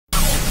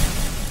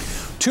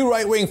Two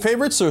right-wing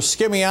favorites are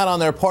skimming out on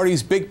their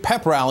party's big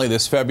pep rally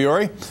this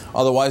February,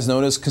 otherwise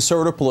known as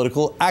Conservative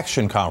Political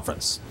Action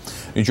Conference.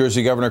 New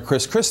Jersey Governor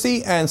Chris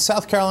Christie and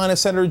South Carolina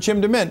Senator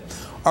Jim DeMint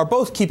are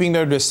both keeping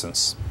their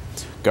distance.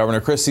 Governor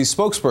Christie's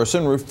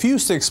spokesperson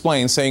refused to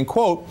explain, saying,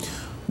 quote,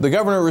 "The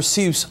governor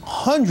receives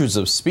hundreds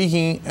of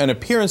speaking and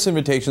appearance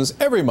invitations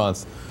every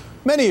month,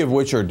 many of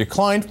which are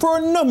declined for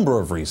a number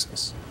of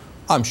reasons,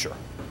 I'm sure."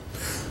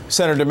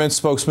 Senator DeMint's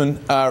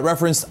spokesman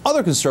referenced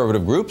other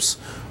conservative groups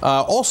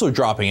also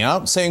dropping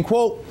out, saying,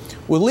 quote,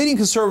 "With leading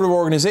conservative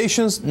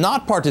organizations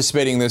not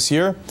participating this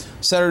year,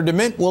 Senator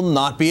DeMint will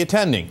not be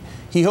attending.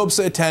 He hopes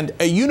to attend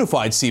a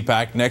unified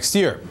CPAC next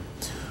year."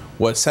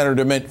 What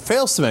Senator DeMint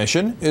fails to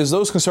mention is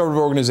those conservative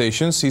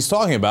organizations he's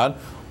talking about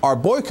are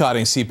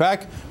boycotting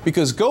CPAC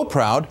because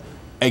GOPROUD,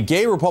 a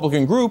gay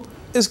Republican group,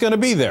 is going to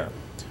be there.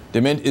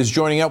 DeMint is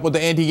joining up with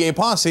the anti-gay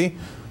posse.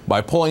 By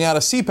pulling out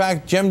of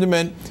CPAC, Jim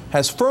DeMint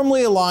has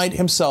firmly aligned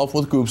himself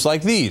with groups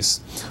like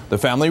these: the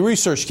Family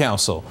Research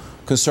Council,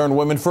 Concerned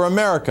Women for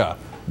America,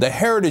 the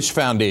Heritage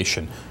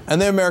Foundation, and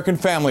the American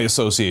Family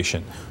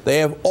Association. They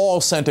have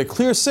all sent a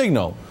clear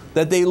signal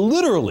that they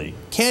literally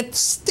can't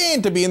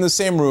stand to be in the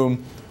same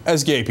room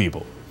as gay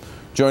people.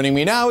 Joining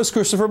me now is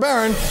Christopher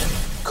Barron,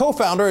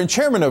 co-founder and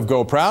chairman of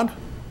GOPROUD.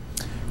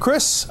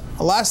 Chris,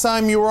 last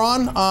time you were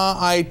on,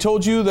 I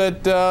told you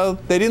that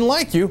they didn't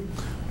like you.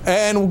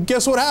 And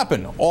guess what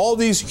happened? All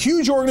these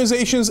huge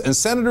organizations and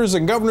senators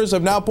and governors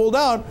have now pulled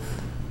out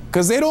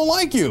because they don't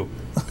like you.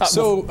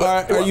 So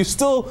are you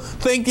still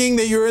thinking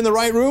that you're in the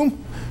right room?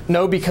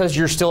 No, because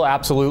you're still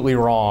absolutely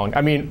wrong.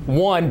 I mean,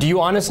 one, do you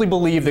honestly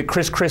believe that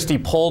Chris Christie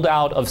pulled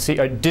out of,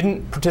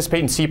 didn't participate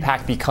in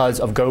CPAC because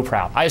of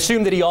GOPROUD? I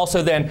assume that he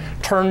also then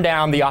turned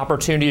down the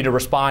opportunity to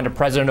respond to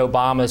President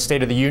Obama's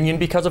State of the Union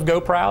because of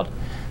GOPROUD?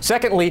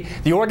 Secondly,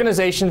 the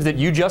organizations that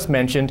you just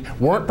mentioned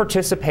weren't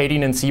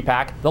participating in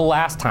CPAC the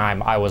last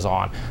time I was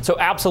on. So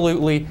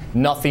absolutely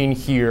nothing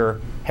here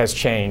has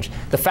changed.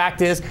 The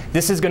fact is,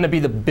 this is going to be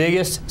the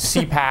biggest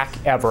CPAC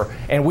ever,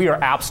 and we are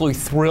absolutely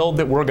thrilled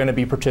that we're going to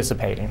be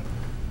participating.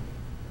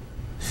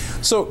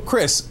 So,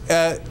 Chris,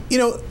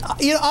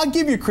 I'll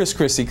give you Chris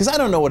Christie because I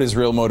don't know what his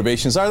real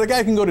motivations are. The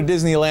guy can go to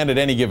Disneyland at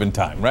any given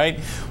time, right?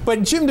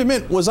 But Jim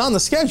DeMint was on the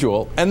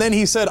schedule, and then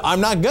he said,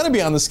 "I'm not going to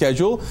be on the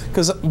schedule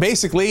because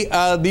basically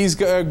these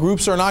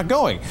groups are not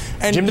going."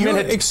 And Jim your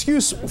DeMint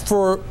excuse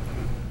for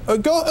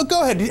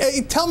go ahead.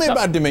 Hey, tell me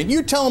about DeMint.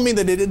 You're telling me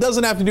that it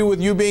doesn't have to do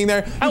with you being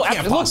there. You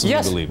can't possibly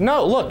believe it.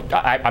 No, look,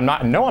 I'm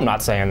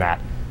not saying that.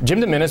 Jim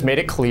DeMint has made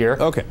it clear,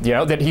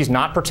 that he's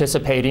not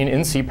participating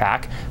in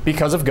CPAC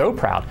because of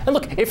GOPROUD. And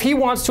look, if he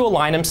wants to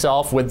align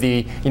himself with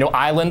the,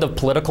 island of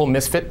political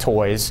misfit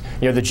toys,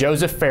 the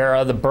Joseph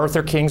Farah, the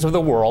Bertha Kings of the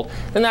world,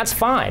 then that's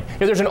fine.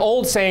 There's an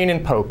old saying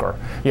in poker,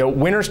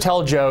 winners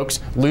tell jokes,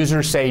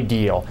 losers say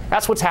deal.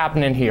 That's what's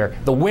happening here.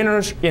 The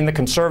winners in the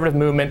conservative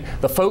movement,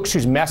 the folks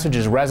whose message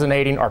is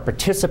resonating, are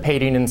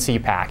participating in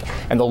CPAC.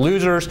 And the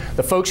losers,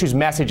 the folks whose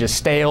message is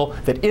stale,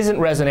 that isn't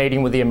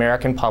resonating with the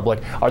American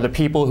public, are the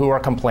people who are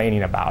complaining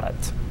about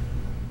it.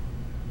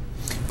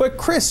 But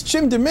Chris,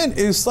 Jim DeMint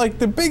is like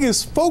the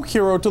biggest folk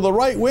hero to the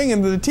right wing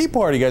and the Tea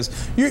Party guys.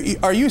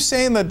 Are you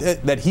saying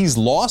that he's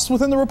lost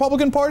within the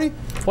Republican Party?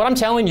 What I'm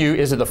telling you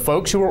is that the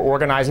folks who are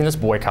organizing this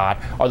boycott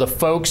are the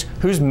folks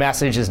whose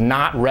message is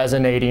not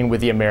resonating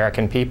with the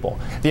American people.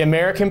 The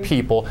American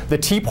people, the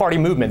Tea Party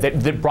movement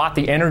that brought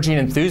the energy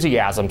and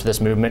enthusiasm to this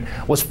movement,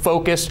 was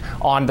focused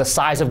on the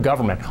size of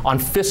government, on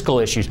fiscal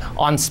issues,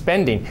 on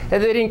spending.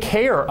 And they didn't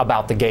care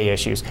about the gay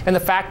issues. And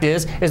the fact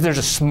is there's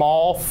a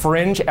small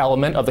fringe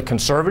element of the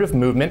conservative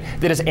movement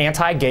that is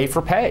anti-gay for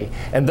pay,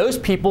 and those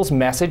people's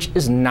message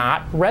is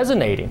not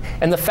resonating.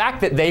 And the fact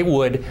that they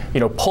would,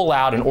 pull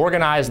out and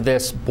organize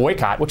this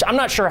boycott, which I'm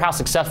not sure how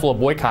successful a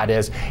boycott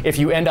is, if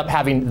you end up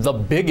having the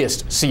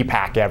biggest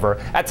CPAC ever,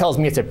 that tells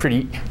me it's a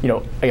pretty,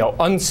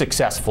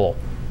 unsuccessful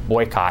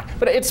boycott.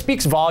 But it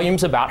speaks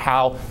volumes about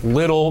how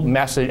little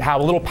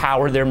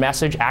power their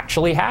message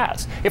actually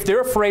has. If they're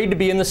afraid to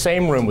be in the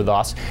same room with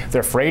us, if they're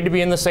afraid to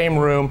be in the same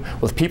room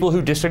with people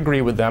who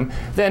disagree with them,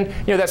 then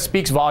that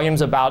speaks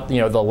volumes about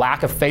the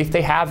lack of faith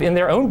they have in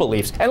their own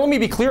beliefs. And let me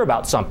be clear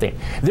about something.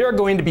 There are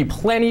going to be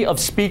plenty of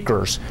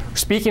speakers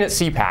speaking at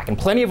CPAC and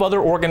plenty of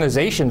other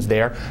organizations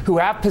there who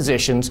have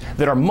positions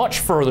that are much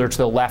further to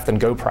the left than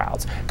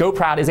GOPROUD's.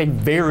 GOPROUD is a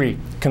very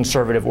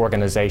conservative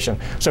organization.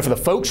 So for the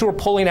folks who are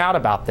pulling out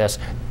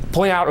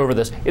over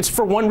this, it's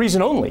for one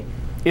reason only.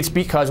 It's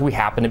because we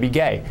happen to be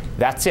gay.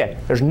 That's it.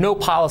 There's no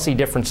policy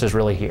differences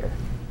really here.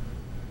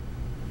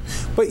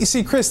 But you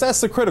see, Chris, that's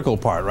the critical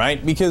part,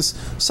 right? Because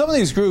some of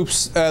these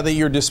groups that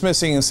you're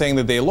dismissing and saying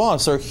that they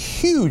lost are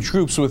huge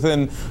groups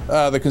within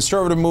the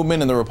conservative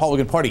movement and the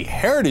Republican Party.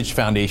 Heritage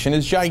Foundation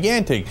is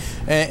gigantic,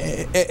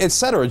 et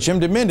cetera. Jim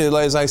DeMint,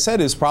 as I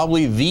said, is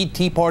probably the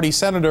Tea Party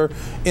senator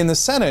in the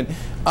Senate.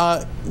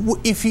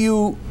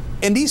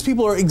 And these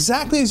people are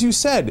exactly as you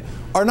said,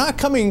 are not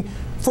coming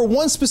for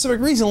one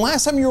specific reason.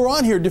 Last time you were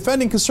on here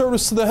defending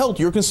conservatives to the hilt,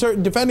 you're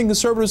defending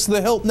conservatives to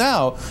the hilt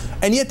now,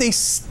 and yet they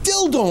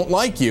still don't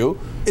like you.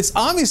 It's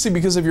obviously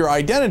because of your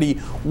identity.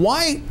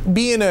 Why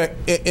be in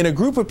a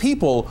group of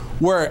people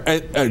where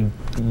a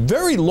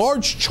very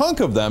large chunk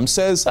of them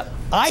says,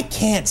 I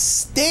can't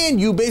stand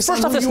you based on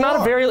who you are? First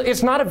off,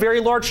 it's not a very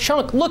large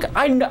chunk. Look,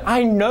 I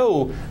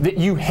know that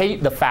you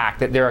hate the fact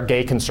that there are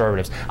gay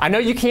conservatives. I know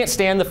you can't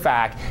stand the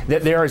fact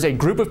that there is a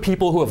group of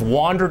people who have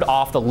wandered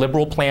off the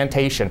liberal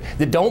plantation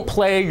that don't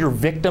play your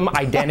victim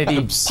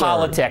identity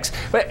politics.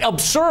 But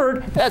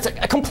absurd, that's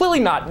completely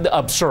not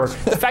absurd.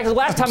 The fact is, the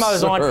last time I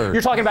was on,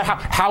 you're talking about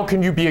how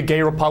can you be a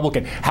gay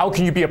Republican? How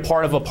can you be a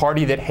part of a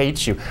party that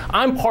hates you?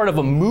 I'm part of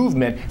a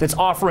movement that's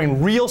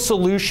offering real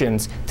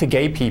solutions to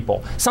gay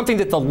people. Something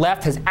that the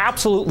left has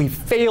absolutely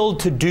failed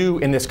to do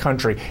in this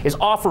country is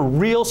offer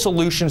real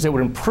solutions that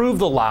would improve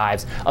the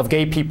lives of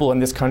gay people in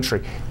this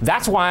country.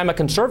 That's why I'm a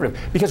conservative,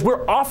 because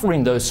we're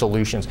offering those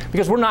solutions,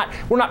 because we're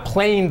not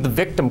playing the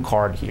victim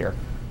card here.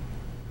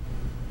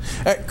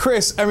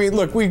 Chris, I mean,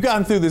 look, we've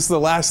gone through this the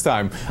last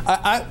time.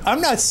 I'm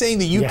not saying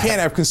that you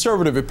can't have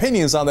conservative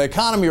opinions on the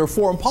economy or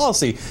foreign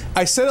policy.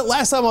 I said it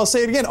last time, I'll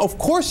say it again. Of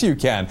course you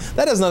can.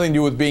 That has nothing to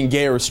do with being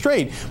gay or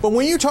straight. But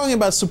when you're talking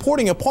about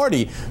supporting a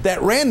party that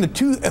ran the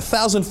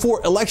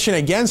 2004 election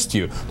against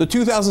you, the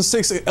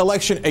 2006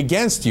 election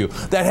against you,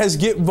 that has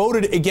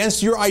voted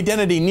against your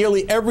identity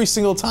nearly every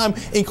single time,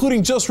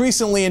 including just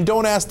recently in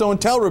Don't Ask,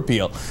 Don't Tell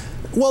repeal.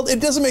 Well, it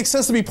doesn't make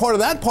sense to be part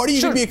of that party.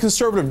 You could be a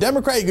conservative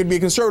Democrat. You could be a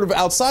conservative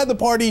outside the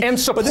party. And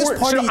support. But this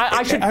party,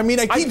 I mean,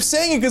 I keep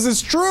saying it because it's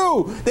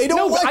true. They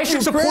don't like you,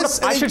 Chris.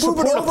 I should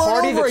support a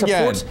party that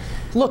supports.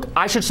 Look,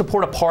 I should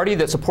support a party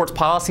that supports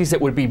policies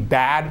that would be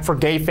bad for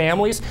gay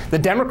families. The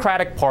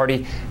Democratic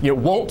Party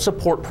won't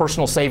support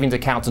personal savings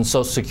accounts and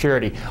Social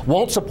Security,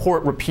 won't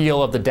support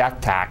repeal of the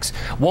death tax,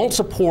 won't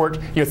support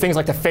things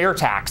like the fair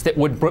tax that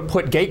would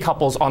put gay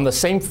couples on the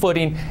same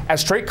footing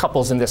as straight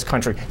couples in this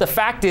country. The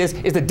fact is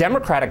the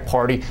Democratic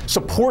Party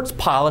supports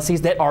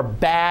policies that are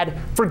bad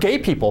for gay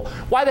people.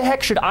 Why the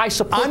heck should I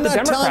support the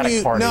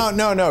Democratic Party?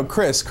 No,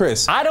 Chris.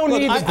 I don't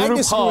need the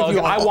group hug.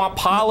 I want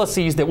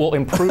policies that will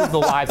improve the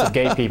lives of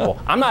gay people.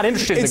 I'm not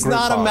interested in the group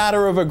hug. It's not a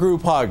matter of a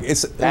group hug.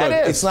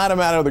 It's not a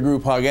matter of the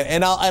group hug.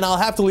 And I'll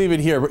have to leave it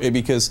here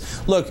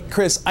because, look,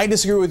 Chris, I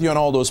disagree with you on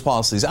all those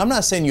policies. I'm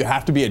not saying you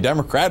have to be a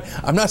Democrat.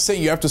 I'm not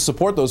saying you have to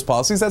support those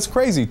policies. That's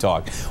crazy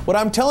talk. What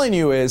I'm telling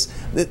you is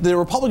that the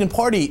Republican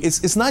Party,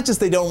 it's not just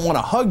they don't want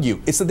to hug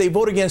you. It's that they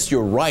vote against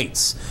your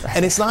rights.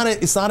 And it's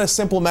not a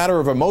simple matter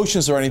of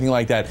emotions or anything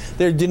like that.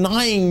 They're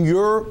denying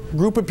your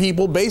group of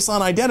people based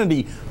on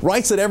identity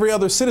rights that every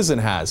other citizen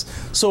has.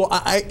 So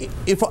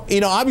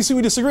obviously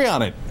we disagree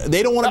on it.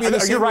 They don't want to be in the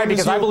same room. You're right,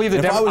 because I believe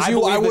that if I was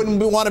you, I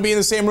wouldn't want to be in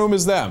the same room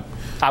as them.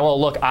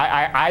 Well, look,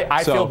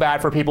 I feel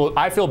bad for people.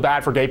 I feel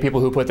bad for gay people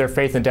who put their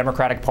faith in the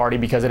Democratic Party,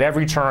 because at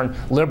every turn,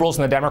 liberals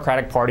in the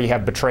Democratic Party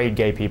have betrayed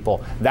gay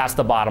people. That's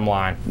the bottom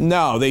line.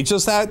 No, they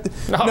just had.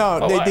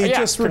 They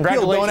just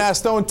repealed Don't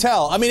Ask, Don't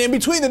Tell. I mean, in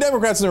between the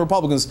Democrats and the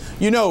Republicans,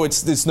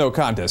 it's no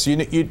contest.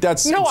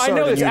 That's no, I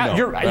know this.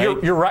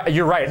 Right?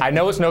 You're right. I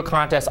know it's no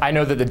contest. I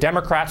know that the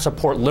Democrats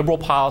support liberal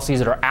policies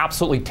that are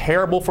absolutely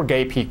terrible for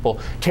gay people,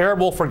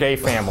 terrible for gay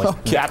families.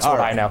 Okay, that's what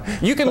I know.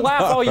 You can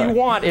laugh all you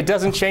want. It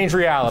doesn't change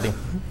reality.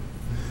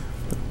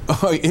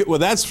 Well,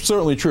 that's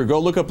certainly true. Go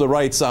look up the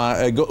rights.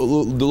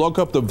 Look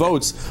up the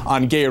votes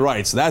on gay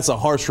rights. That's a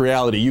harsh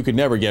reality you could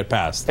never get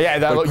past. Yeah,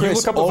 but Chris, you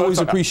look up the always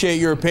votes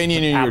appreciate your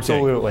opinion and your take.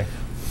 Absolutely.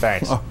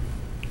 Thanks.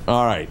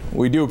 All right,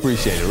 we do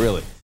appreciate it,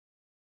 really.